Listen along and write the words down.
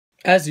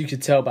As you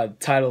could tell by the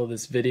title of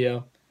this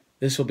video,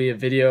 this will be a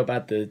video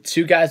about the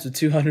two guys with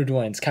 200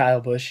 wins,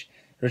 Kyle Busch,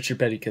 Richard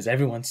Petty, because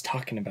everyone's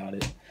talking about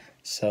it.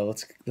 So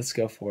let's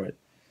go for it.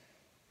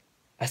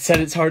 I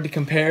said it's hard to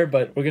compare,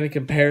 but we're going to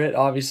compare it,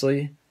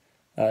 obviously.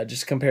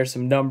 Just compare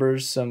some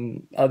numbers,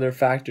 some other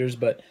factors,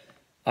 but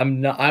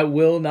I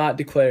will not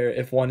declare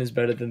if one is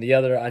better than the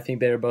other. I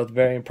think they are both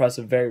very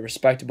impressive, very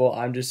respectable.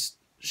 I'm just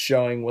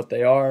showing what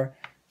they are,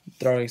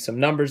 throwing some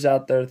numbers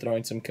out there,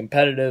 throwing some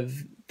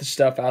competitive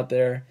stuff out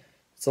there.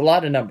 It's a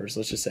lot of numbers,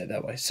 let's just say it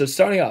that way. So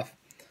starting off,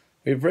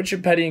 we have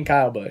Richard Petty and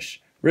Kyle Busch.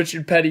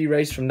 Richard Petty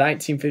raced from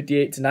 1958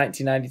 to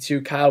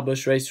 1992. Kyle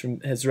Busch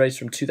has raced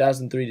from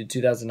 2003 to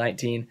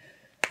 2019.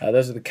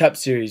 Those are the Cup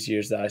Series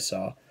years that I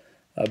saw.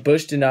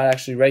 Busch did not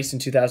actually race in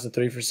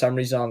 2003 for some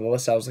reason on the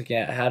list I was looking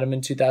at. Had him in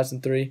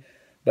 2003,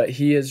 but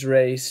he has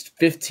raced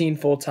 15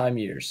 full-time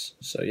years.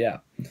 So yeah,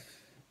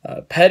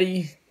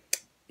 Petty,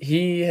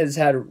 he has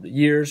had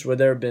years where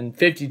there have been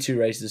 52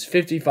 races,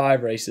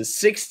 55 races,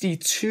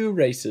 62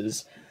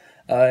 races.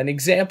 An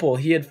example,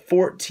 he had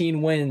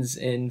 14 wins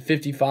in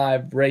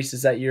 55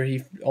 races that year.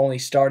 He only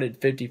started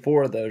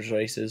 54 of those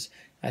races.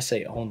 I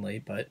say only,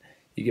 but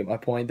you get my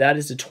point. That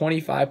is a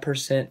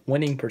 25%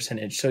 winning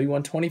percentage. So he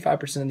won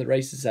 25% of the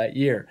races that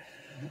year.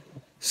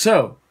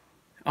 So,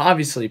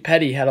 obviously,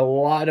 Petty had a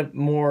lot of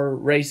more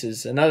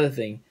races. Another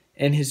thing,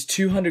 in his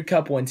 200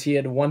 Cup wins, he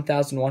had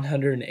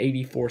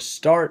 1,184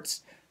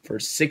 starts for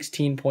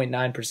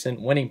 16.9%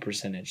 winning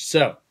percentage.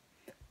 So,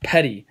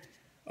 Petty,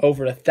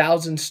 over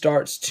 1,000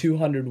 starts,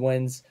 200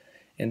 wins,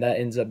 and that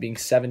ends up being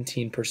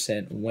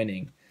 17%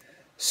 winning.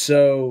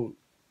 So,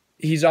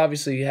 he's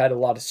obviously had a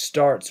lot of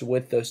starts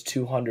with those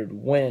 200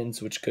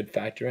 wins, which could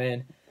factor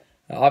in.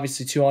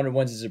 Obviously, 200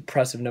 wins is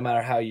impressive no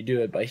matter how you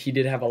do it, but he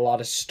did have a lot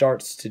of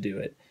starts to do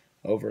it.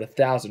 Over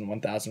 1,000,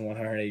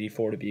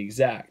 1,184 to be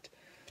exact.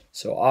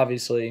 So,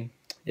 obviously,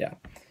 yeah.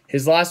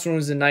 His last one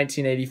was in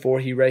 1984.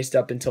 He raced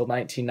up until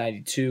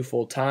 1992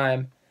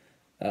 full-time.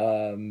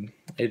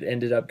 It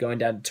ended up going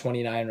down to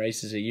 29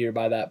 races a year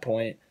by that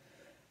point.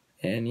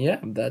 And yeah,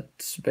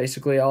 that's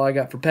basically all I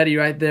got for Petty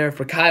right there.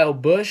 For Kyle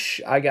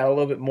Busch, I got a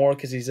little bit more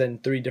because he's in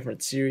 3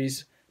 different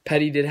series.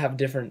 Petty did have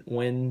different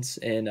wins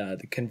in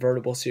the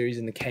convertible series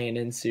and the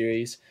K&N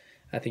series.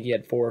 I think he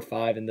had 4 or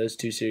 5 in those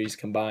 2 series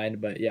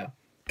combined. But yeah,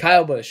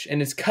 Kyle Busch,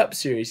 in his Cup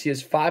series, he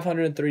has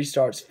 503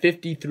 starts,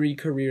 53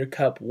 career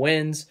Cup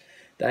wins.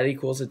 That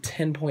equals a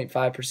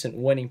 10.5%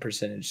 winning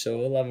percentage, so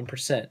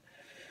 11%.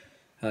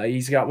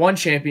 He's got 1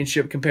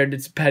 championship compared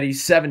to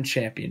Petty's 7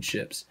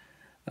 championships.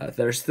 He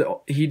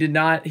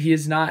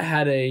has not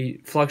had a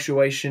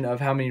fluctuation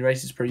of how many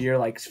races per year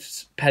like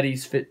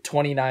Petty's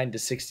 29 to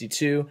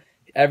 62.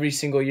 Every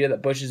single year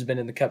that Busch has been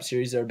in the Cup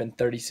Series, there have been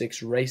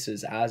 36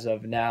 races. As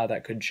of now,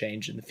 that could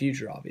change in the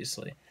future,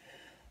 obviously.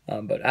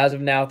 But as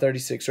of now,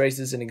 36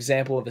 races. An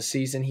example of a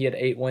season, he had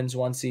 8 wins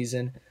one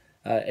season.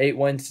 8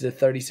 wins to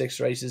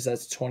 36 races,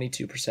 that's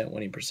 22%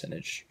 winning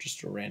percentage.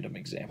 Just a random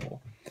example.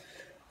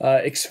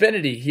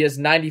 Xfinity, he has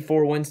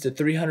 94 wins to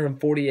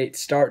 348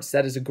 starts.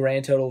 That is a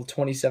grand total of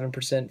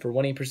 27% for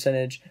winning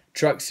percentage.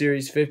 Truck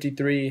Series,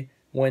 53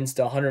 wins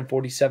to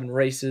 147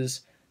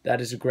 races. That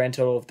is a grand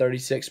total of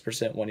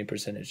 36% winning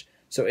percentage.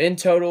 So in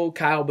total,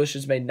 Kyle Busch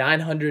has made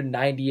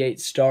 998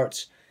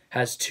 starts,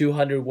 has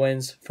 200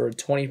 wins for a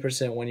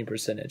 20% winning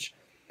percentage.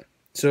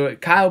 So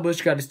Kyle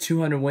Busch got his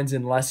 200 wins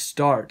in less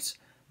starts,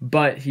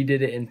 but he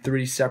did it in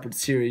 3 separate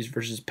series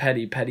versus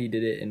Petty. Petty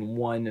did it in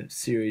 1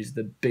 series,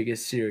 the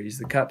biggest series,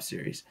 the Cup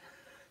Series.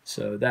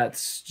 So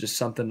that's just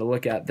something to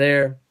look at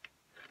there.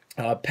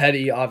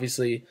 Petty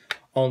obviously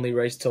only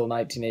raced till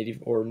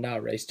 1980, or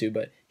not raced to,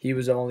 but he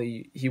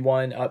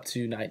won up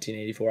to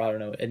 1984. I don't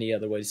know any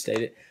other way to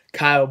state it.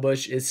 Kyle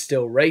Busch is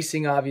still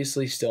racing,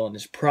 obviously, still in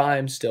his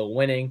prime, still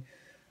winning.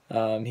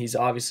 He's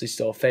obviously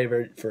still a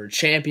favorite for a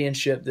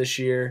championship this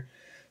year.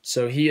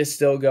 So he is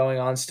still going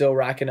on, still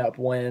racking up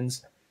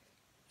wins.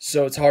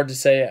 So it's hard to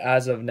say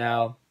as of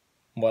now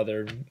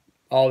whether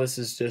all this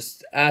is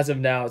just, as of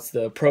now, it's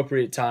the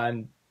appropriate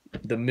time,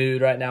 the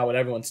mood right now, what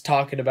everyone's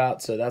talking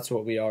about. So that's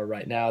what we are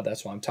right now.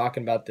 That's why I'm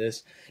talking about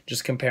this,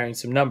 just comparing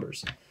some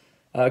numbers.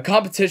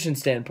 Competition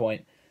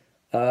standpoint,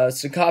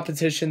 it's a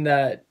competition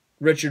that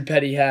Richard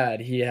Petty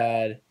had. He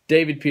had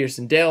David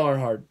Pearson, Dale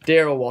Earnhardt,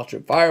 Darrell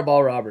Waltrip,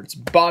 Fireball Roberts,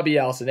 Bobby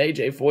Allison,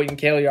 AJ Foyt, and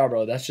Cale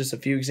Yarborough. That's just a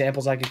few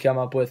examples I could come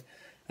up with.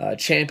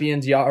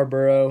 Champions,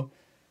 Yarborough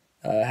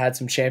had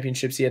some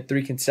championships. He had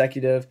 3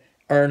 consecutive.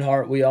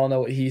 Earnhardt, we all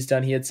know what he's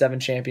done. He had 7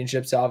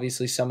 championships.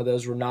 Obviously, some of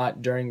those were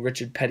not during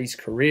Richard Petty's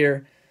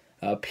career.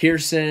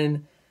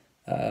 Pearson,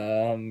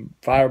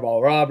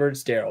 Fireball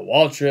Roberts, Darrell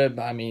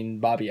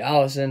Waltrip, Bobby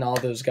Allison, all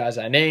those guys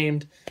I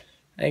named.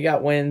 They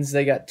got wins.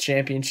 They got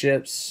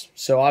championships.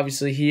 So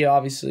obviously he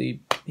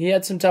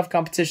had some tough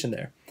competition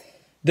there.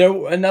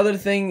 Another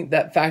thing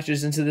that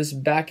factors into this,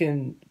 back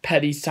in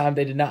Petty's time,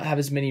 they did not have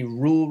as many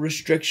rule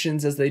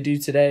restrictions as they do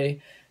today.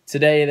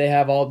 Today they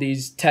have all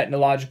these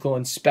technological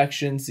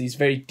inspections, these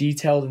very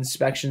detailed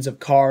inspections of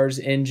cars,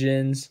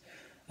 engines,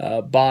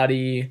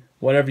 body,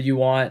 whatever you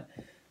want.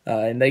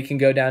 And they can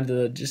go down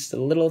to just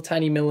a little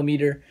tiny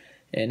millimeter.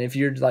 And if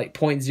you're like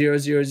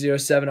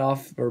 0.0007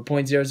 off or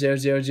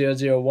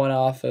 0.000001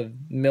 off of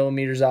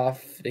millimeters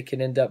off, it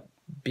can end up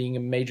being a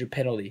major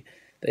penalty.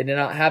 They did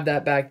not have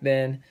that back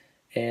then,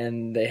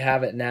 and they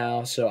have it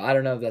now. So I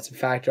don't know if that's a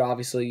factor.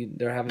 Obviously,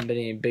 there haven't been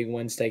any big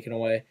wins taken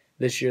away.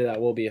 This year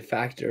that will be a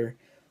factor,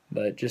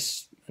 but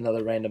just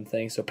another random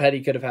thing. So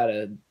Petty could have had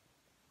a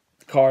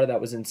car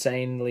that was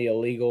insanely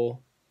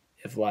illegal.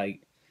 If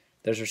like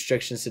there's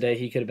restrictions today,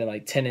 he could have been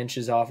like 10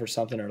 inches off or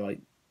something, or like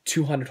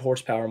 200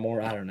 horsepower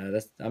more. I don't know.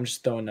 I'm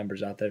just throwing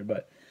numbers out there,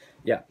 but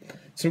yeah.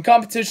 Some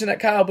competition that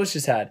Kyle Busch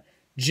has had.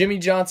 Jimmy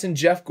Johnson,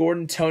 Jeff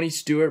Gordon, Tony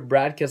Stewart,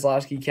 Brad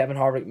Keselowski, Kevin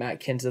Harvick,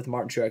 Matt Kenseth,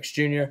 Martin Truex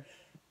Jr.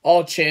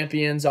 All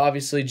champions.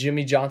 Obviously,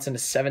 Jimmy Johnson, a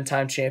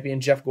 7-time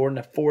champion. Jeff Gordon,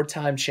 a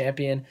 4-time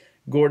champion.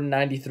 Gordon,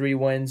 93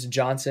 wins.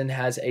 Johnson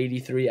has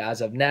 83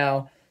 as of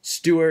now.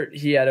 Stewart,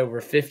 he had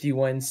over 50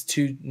 wins,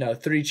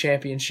 3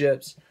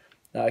 championships.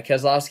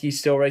 Keselowski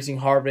still racing.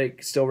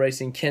 Harvick still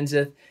racing.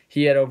 Kenseth,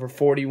 he had over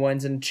 40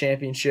 wins in the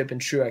championship,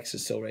 and Truex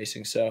is still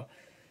racing. So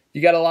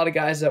you got a lot of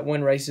guys that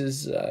win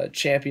races,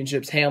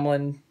 championships.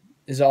 Hamlin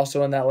is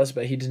also in that list,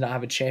 but he does not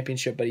have a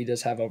championship, but he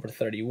does have over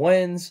 30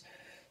 wins.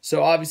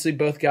 So obviously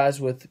both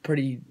guys with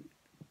pretty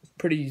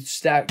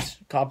stacked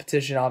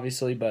competition,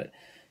 obviously, but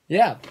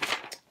yeah.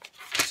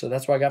 So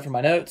that's what I got for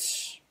my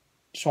notes.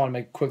 Just want to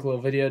make a quick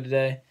little video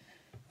today.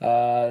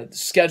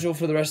 Schedule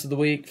for the rest of the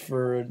week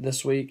for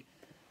this week.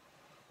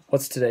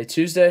 What's today?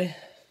 Tuesday?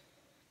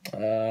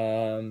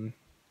 Let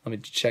me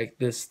check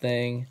this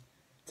thing.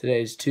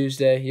 Today's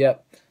Tuesday.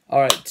 Yep. All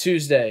right,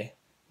 Tuesday.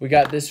 We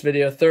got this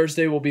video.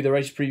 Thursday will be the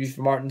race preview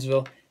for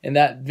Martinsville. And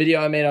that video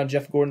I made on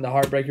Jeff Gordon, the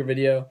Heartbreaker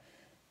video,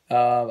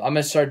 I'm going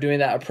to start doing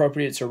that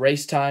appropriate to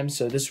race time.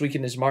 So this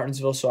weekend is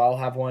Martinsville, so I'll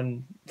have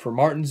one for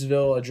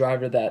Martinsville, a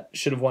driver that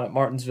should have won at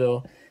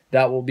Martinsville.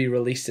 That will be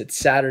released at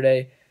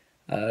Saturday,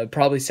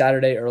 probably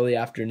Saturday early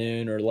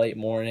afternoon or late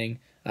morning.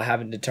 I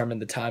haven't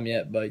determined the time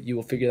yet, but you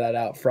will figure that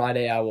out.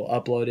 Friday I will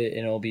upload it,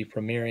 and it will be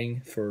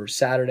premiering for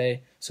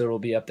Saturday. So it will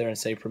be up there and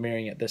say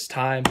premiering at this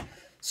time.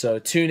 So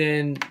tune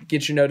in,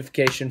 get your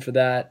notification for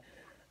that.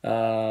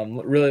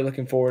 Really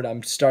looking forward.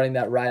 I'm starting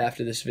that right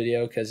after this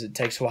video because it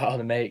takes a while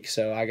to make,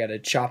 so I got to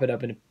chop it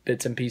up into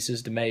bits and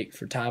pieces to make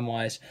for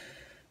time-wise.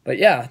 But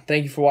yeah,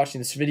 thank you for watching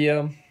this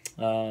video.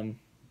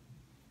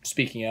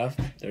 Speaking of,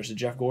 there's a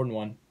Jeff Gordon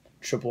one.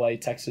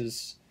 AAA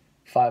Texas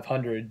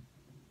 500.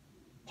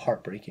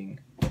 Heartbreaking.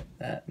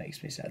 That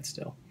makes me sad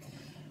still.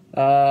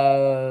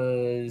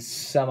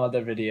 Some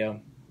other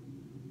video.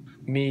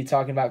 Me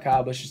talking about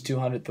Kyle Busch's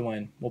 200th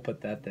win. We'll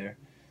put that there.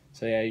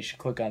 So yeah, you should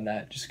click on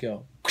that. Just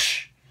go.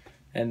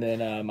 And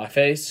then my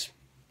face.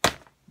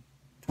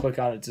 Click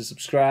on it to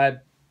subscribe.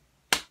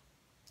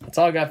 That's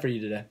all I got for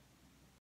you today.